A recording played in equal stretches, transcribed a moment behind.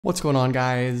What's going on,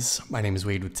 guys? My name is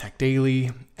Wade with Tech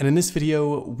Daily, and in this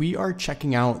video, we are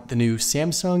checking out the new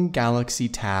Samsung Galaxy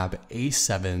Tab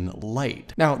A7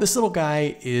 Lite. Now, this little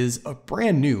guy is a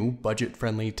brand new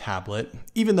budget-friendly tablet,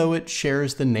 even though it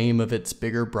shares the name of its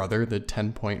bigger brother, the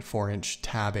 10.4-inch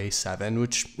Tab A7,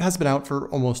 which has been out for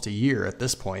almost a year at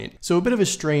this point. So a bit of a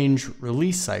strange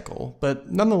release cycle,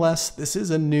 but nonetheless, this is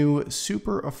a new,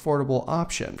 super affordable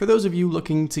option. For those of you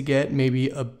looking to get maybe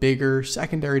a bigger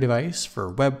secondary device for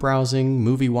web browsing,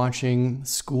 movie watching,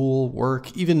 school,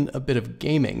 work, even a bit of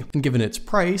gaming. And given its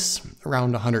price,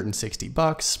 around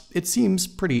 $160, it seems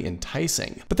pretty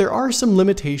enticing. But there are some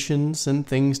limitations and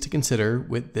things to consider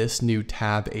with this new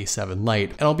Tab A7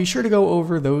 Lite, and I'll be sure to go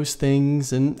over those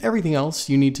things and everything else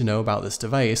you need to know about this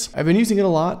device. I've been using it a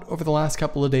lot over the last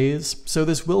couple of days, so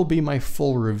this will be my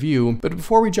full review. But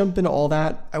before we jump into all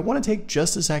that, I want to take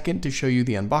just a second to show you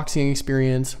the unboxing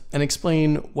experience and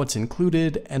explain what's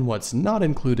included and what's not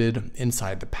included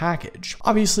inside the package.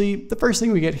 Obviously, the first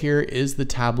thing we get here is the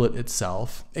tablet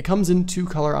itself. It comes in two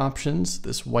color options,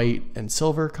 this white and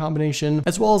silver combination,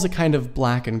 as well as a kind of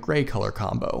black and gray color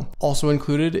combo. Also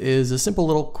included is a simple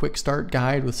little quick start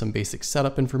guide with some basic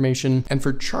setup information, and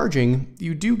for charging,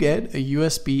 you do get a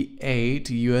USB-A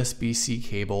to USB-C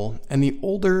cable and the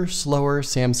older, slower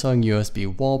Samsung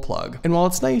USB wall plug. And while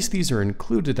it's nice these are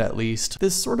included at least,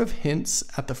 this sort of hints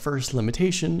at the first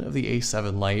limitation of the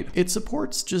A7 Lite. It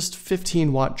supports just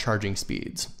 15-watt charging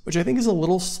speeds, which I think is a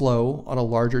little slow on a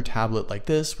larger tablet like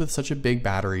this with such a big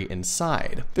battery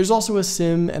inside. There's also a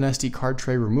SIM and SD card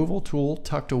tray removal tool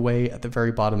tucked away at the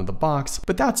very bottom of the box,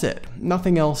 but that's it.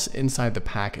 Nothing else inside the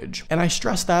package. And I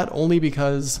stress that only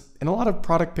because in a lot of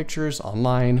product pictures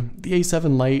online, the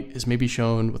A7 Lite is maybe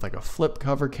shown with like a flip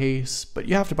cover case, but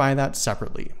you have to buy that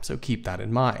separately, so keep that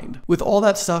in mind. With all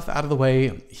that stuff out of the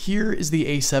way, here is the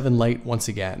A7 Lite once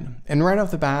again. And right off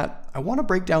the bat, I want to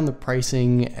break down the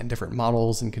pricing and different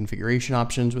models and configuration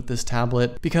options with this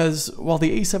tablet, because while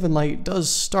the A7 Lite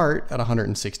does start at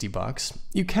 $160,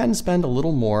 you can spend a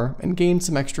little more and gain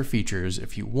some extra features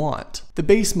if you want. The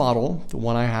base model, the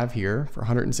one I have here for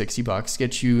 $160,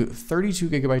 gets you 32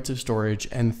 gigabytes of storage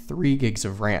and 3 gigs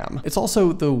of RAM. It's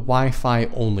also the Wi-Fi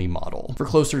only model. For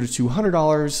closer to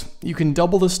 $200, you can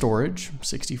double the storage,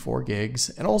 64 gigs,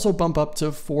 and also bump up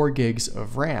to 4 gigs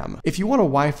of RAM. If you want a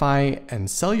Wi-Fi and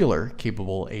cellular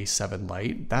capable A7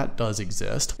 Lite, that does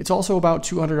exist. It's also about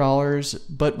 $200,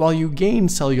 but while you gain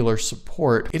cellular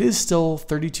support, it is still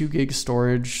 32 gigs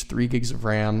storage, 3 gigs of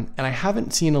RAM, and I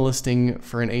haven't seen a listing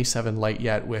for an A7 Lite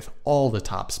yet with all the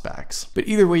top specs. But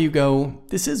either way you go,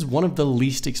 this is one of the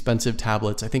least expensive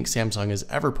tablets I think Samsung has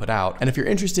ever put out, and if you're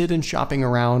interested in shopping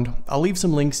around, I'll leave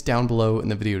some links down below in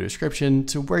the video description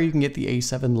to where you can get the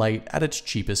A7 Lite at its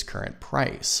cheapest current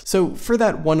price. So for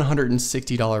that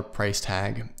 $160 price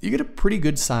tag, you get a pretty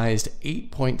good sized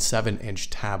 8.7-inch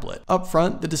tablet. Up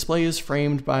front, the display is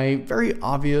framed by very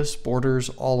obvious borders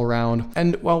all around,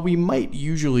 and while we might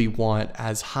usually want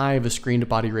as high of a screen to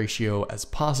body ratio as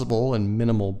possible and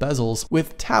minimal bezels,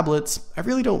 with tablets, I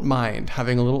really don't mind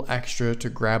having a little extra to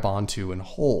grab onto and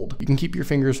hold. You can keep your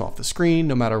fingers off the screen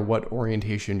no matter what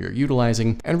orientation you're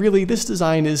utilizing, and really this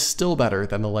design is still better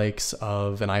than the likes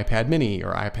of an iPad mini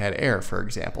or iPad Air, for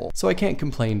example, so I can't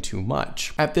complain too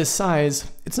much. At this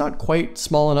size, it's not quite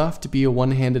small enough to be a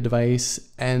one-handed device,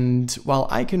 and while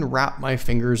I can wrap my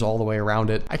fingers all the way around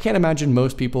it, I can't imagine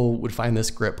most people would find this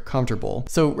grip comfortable.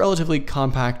 So relatively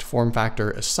compact form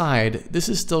factor aside, this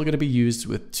is still going to be used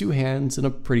with two hands and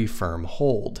a pretty firm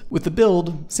hold. With the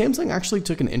build, Samsung actually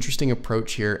took an interesting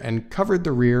approach here and covered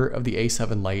the rear of the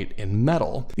A7 Lite in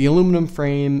metal. The aluminum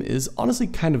frame is honestly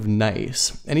kind of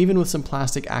nice, and even with some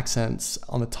plastic accents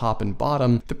on the top and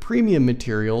bottom, the premium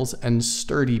materials and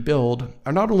sturdy build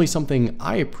are not only something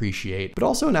I appreciate, but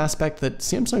also an aspect that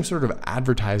Samsung sort of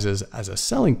advertises as a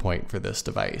selling point for this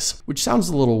device, which sounds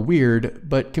a little weird,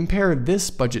 but compare this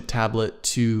budget tablet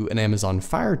to an Amazon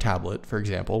Fire tablet, for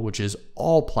example, which is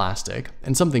all plastic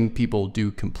and something people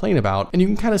do complain about, and you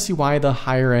can kind of see why the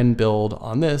higher end build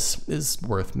on this is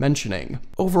worth mentioning.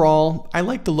 Overall, I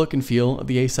like the look and feel of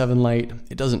the A7 Lite.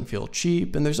 It doesn't feel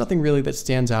cheap, and there's nothing really that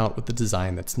stands out with the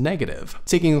design that's negative.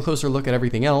 Taking a closer look at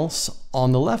everything else,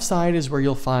 on the left side is where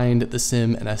you'll find the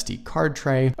SIM and SD card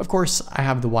tray. Of course, I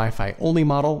have the Wi-Fi only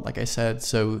model, like I said,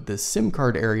 so the SIM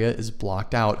card area is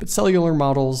blocked out, but cellular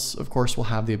models, of course, will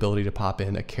have the ability to pop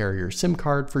in a carrier SIM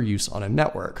card for use on a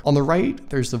network. On the right right,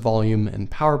 there's the volume and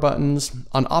power buttons.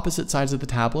 On opposite sides of the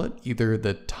tablet, either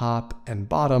the top and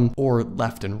bottom or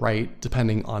left and right,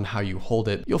 depending on how you hold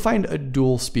it, you'll find a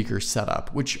dual speaker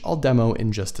setup, which I'll demo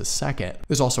in just a second.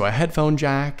 There's also a headphone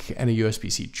jack and a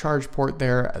USB-C charge port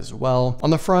there as well. On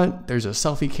the front, there's a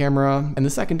selfie camera, and the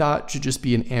second dot should just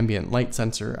be an ambient light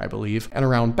sensor, I believe. And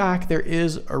around back, there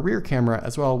is a rear camera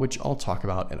as well, which I'll talk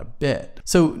about in a bit.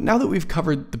 So now that we've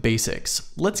covered the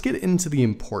basics, let's get into the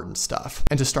important stuff.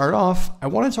 And to start off, I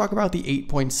want to talk about the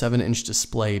 8.7-inch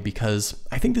display because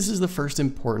I think this is the first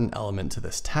important element to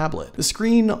this tablet. The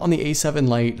screen on the A7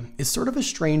 Lite is sort of a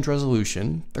strange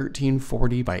resolution,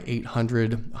 1340 by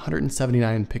 800,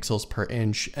 179 pixels per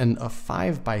inch, and a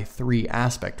 5:3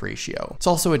 aspect ratio. It's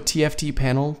also a TFT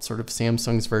panel, sort of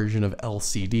Samsung's version of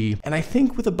LCD, and I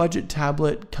think with a budget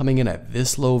tablet coming in at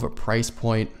this low of a price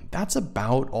point, that's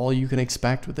about all you can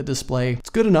expect with the display. It's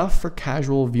good enough for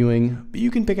casual viewing, but you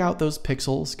can pick out those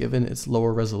pixels given its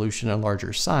lower resolution and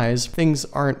larger size. Things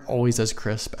aren't always as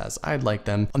crisp as I'd like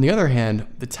them. On the other hand,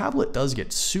 the tablet does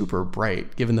get super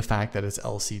bright given the fact that it's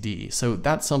LCD, so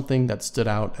that's something that stood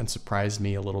out and surprised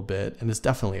me a little bit and is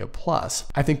definitely a plus.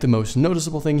 I think the most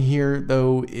noticeable thing here,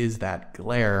 though, is that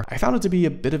glare. I found it to be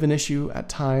a bit of an issue at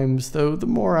times, though the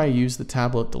more I used the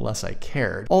tablet, the less I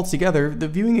cared. Altogether, the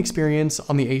viewing experience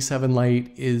on the A7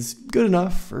 Lite is good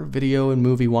enough for video and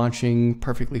movie watching,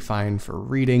 perfectly fine for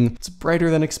reading. It's brighter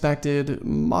than expected,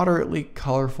 moderately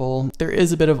colorful. There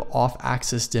is a bit of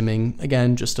off-axis dimming,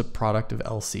 again, just a product of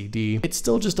LCD. It's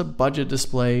still just a budget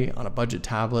display on a budget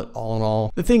tablet, all in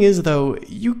all. The thing is, though,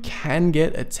 you can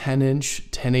get a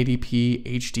 10-inch 1080p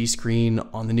HD screen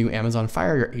on the new Amazon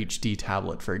Fire HD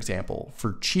tablet, for example,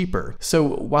 for cheaper. So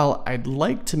while I'd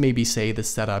like to maybe say the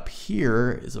setup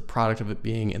here is a product of it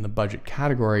being in the budget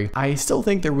category, I still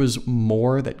think there was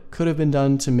more that could have been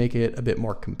done to make it a bit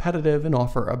more competitive and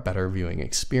offer a better viewing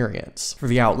experience. For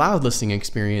the out loud listening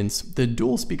experience, the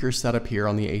dual speaker setup here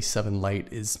on the A7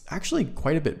 Lite is actually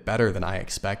quite a bit better than I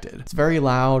expected. It's very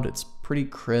loud, it's pretty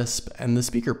crisp, and the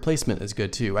speaker placement is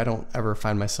good too. I don't ever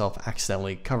find myself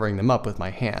accidentally covering them up with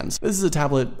my hands. This is a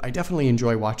tablet I definitely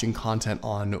enjoy watching content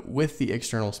on with the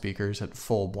external speakers at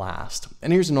full blast.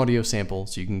 And here's an audio sample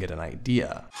so you can get an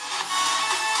idea.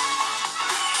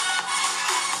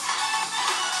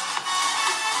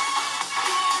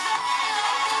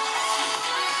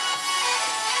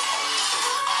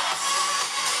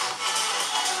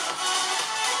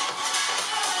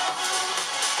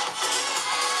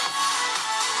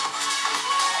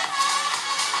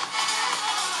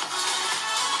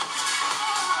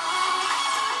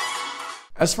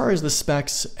 As far as the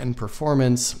specs and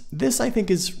performance, this I think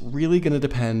is really going to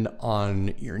depend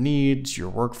on your needs,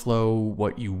 your workflow,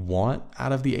 what you want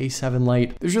out of the A7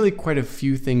 Lite. There's really quite a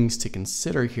few things to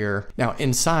consider here. Now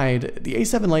inside, the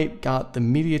A7 Lite got the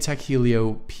MediaTek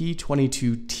Helio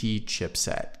P22T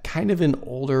chipset, kind of an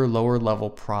older, lower level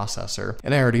processor.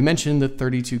 And I already mentioned the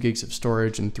 32 gigs of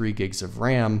storage and 3 gigs of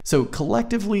RAM. So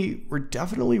collectively, we're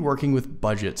definitely working with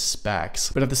budget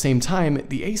specs. But at the same time,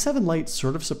 the A7 Lite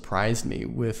sort of surprised me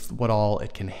with what all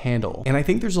it can handle. And I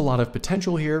think there's a lot of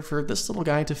potential here for this little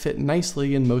guy to fit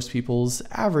nicely in most people's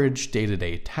average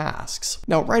day-to-day tasks.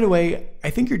 Now, right away, I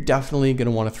think you're definitely going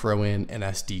to want to throw in an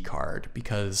SD card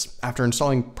because after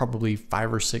installing probably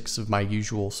 5 or 6 of my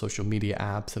usual social media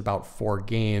apps and about 4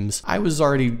 games, I was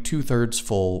already 2/3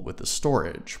 full with the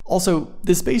storage. Also,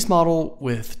 this base model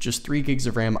with just 3 gigs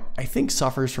of RAM, I think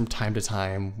suffers from time to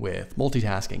time with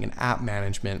multitasking and app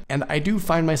management. And I do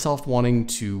find myself wanting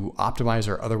to optimize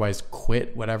or otherwise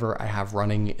quit whatever I have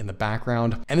running in the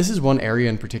background. And this is one area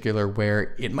in particular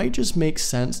where it might just make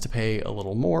sense to pay a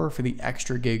little more for the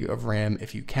extra gig of RAM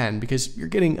if you can, because you're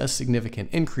getting a significant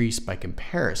increase by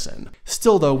comparison.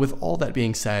 Still though, with all that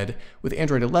being said, with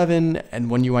Android 11 and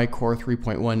One UI Core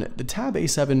 3.1, the Tab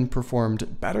A7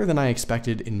 performed better than I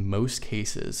expected in most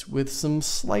cases, with some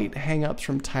slight hangups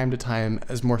from time to time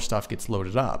as more stuff gets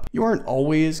loaded up. You aren't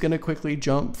always going to quickly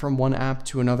jump from one app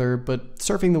to another, but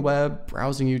surfing the web,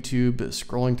 browsing YouTube,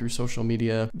 scrolling through social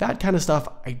media, that kind of stuff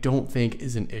I don't think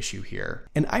is an issue here.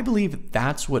 And I believe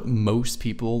that's what most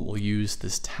people will use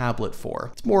this tablet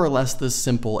for. It's more or less the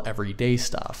simple everyday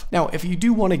stuff. Now, if you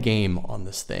do want a game on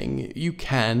this thing, you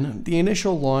can. The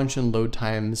initial launch and load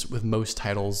times with most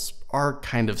titles are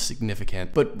kind of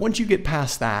significant, but once you get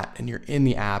past that and you're in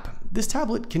the app, this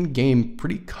tablet can game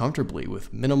pretty comfortably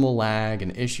with minimal lag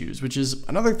and issues, which is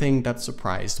another thing that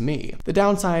surprised me. The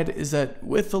downside is that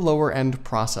with the lower end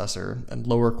processor and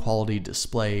lower quality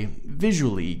display,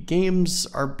 visually, games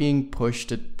are being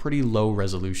pushed at pretty low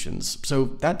resolutions, so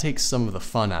that takes some of the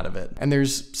fun out of it. And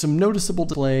there's some noticeable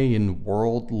delay in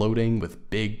world loading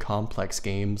with big complex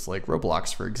games like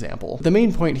Roblox, for example. The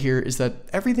main point here is that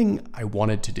everything I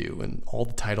wanted to do and all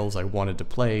the titles I wanted to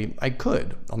play, I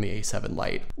could on the A7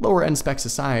 Lite. Lower end specs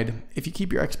aside, if you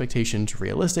keep your expectations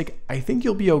realistic, I think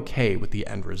you'll be okay with the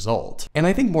end result. And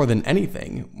I think more than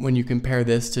anything, when you compare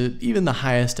this to even the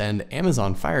highest end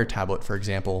Amazon Fire tablet, for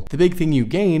example, the big thing you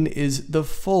gain is the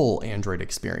full Android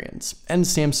experience and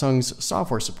Samsung's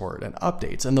software support and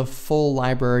updates and the full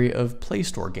library of Play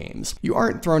Store games. You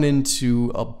aren't thrown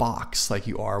into a box like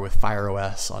you are with Fire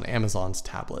OS on Amazon's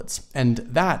tablets, and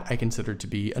that I consider to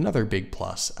be another big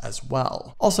plus as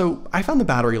well. Also, I found the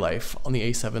battery life on the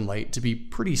A7 Lite to be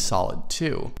pretty solid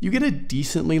too. You get a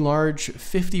decently large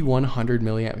 5100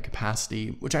 milliamp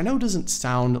capacity, which I know doesn't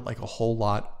sound like a whole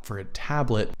lot for a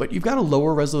tablet, but you've got a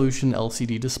lower resolution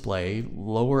LCD display,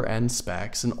 lower end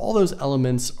specs, and all those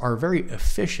elements are very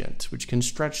efficient, which can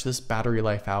stretch this battery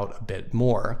life out a bit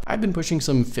more. I've been pushing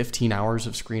some 15 hours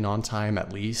of screen on time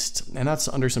at least, and that's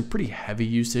under some pretty heavy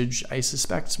usage. I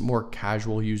suspect more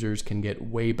casual users can get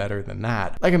way better than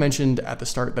that. Like I mentioned at the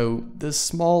start though, this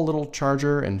small little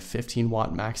charger and 15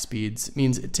 watt max speeds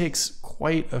means it takes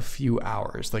quite a few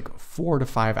hours, like 4 to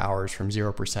 5 hours from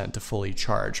 0% to fully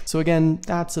charge. So again,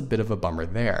 that's a bit of a bummer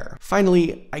there.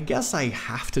 Finally, I guess I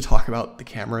have to talk about the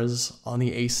cameras on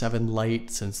the A7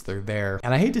 Lite since they're there.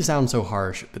 And I hate to sound so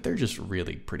harsh, but they're just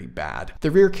really pretty bad.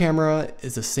 The rear camera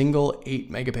is a single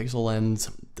 8 megapixel lens.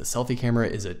 The selfie camera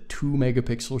is a 2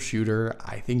 megapixel shooter.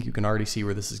 I think you can already see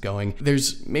where this is going.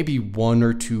 There's maybe 1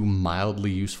 or 2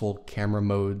 mildly useful camera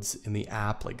modes in the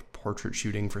app, like portrait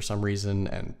shooting for some reason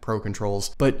and pro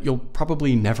controls, but you'll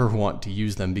probably never want to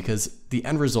use them because the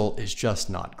end result is just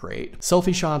not great.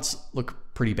 Selfie shots look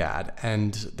pretty bad,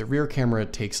 and the rear camera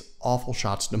takes awful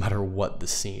shots no matter what the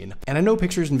scene. And I know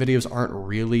pictures and videos aren't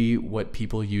really what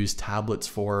people use tablets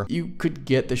for. You could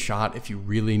get the shot if you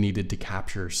really needed to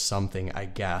capture something, I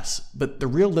guess. But the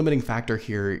real limiting factor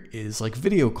here is like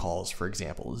video calls, for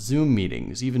example, Zoom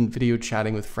meetings, even video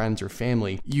chatting with friends or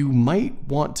family. You might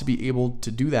want to be able to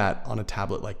do that on a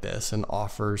tablet like this and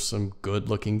offer some good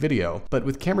looking video. But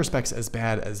with camera specs as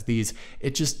bad as these,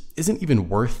 it just isn't even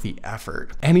worth the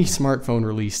effort. Any smartphone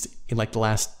released in like the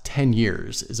last 10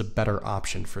 years is a better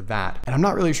option for that. And I'm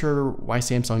not really sure why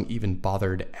Samsung even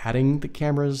bothered adding the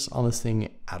cameras on this thing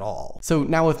at all. So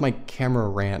now with my camera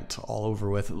rant all over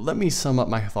with, let me sum up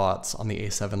my thoughts on the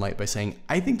A7 Lite by saying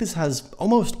I think this has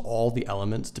almost all the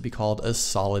elements to be called a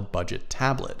solid budget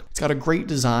tablet. It's got a great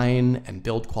design and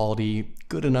build quality,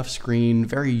 good enough screen,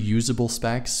 very usable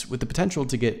specs, with the potential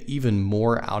to get even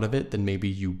more out of it than maybe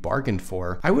you bargained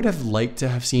for. I would have liked to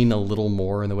have seen a little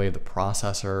more in the way of the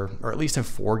processor, or at least have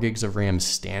 4 gigs of RAM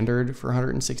standard for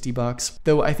 $160,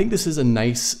 though I think this is a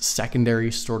nice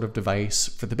secondary sort of device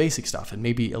for the basic stuff, and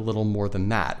maybe a little more than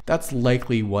that. That's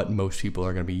likely what most people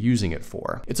are going to be using it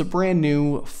for. It's a brand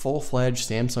new, full-fledged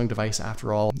Samsung device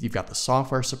after all. You've got the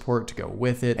software support to go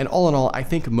with it, and all in all, I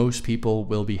think most people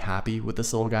will be happy with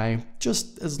this little guy, just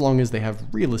as long as they have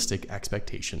realistic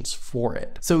expectations for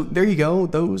it. So there you go.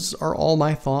 Those are all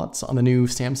my thoughts on the new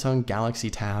Samsung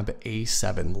Galaxy Tab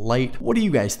A7 Lite. What do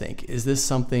you guys think? Is this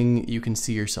something you can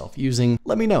see yourself using?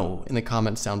 Let me know in the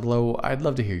comments down below. I'd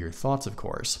love to hear your thoughts, of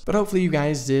course. But hopefully you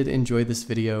guys did enjoy this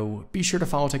video. Be sure to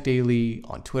follow Tech Daily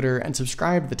on Twitter and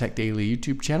subscribe to the Tech Daily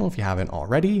YouTube channel if you haven't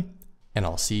already. And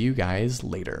I'll see you guys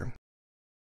later.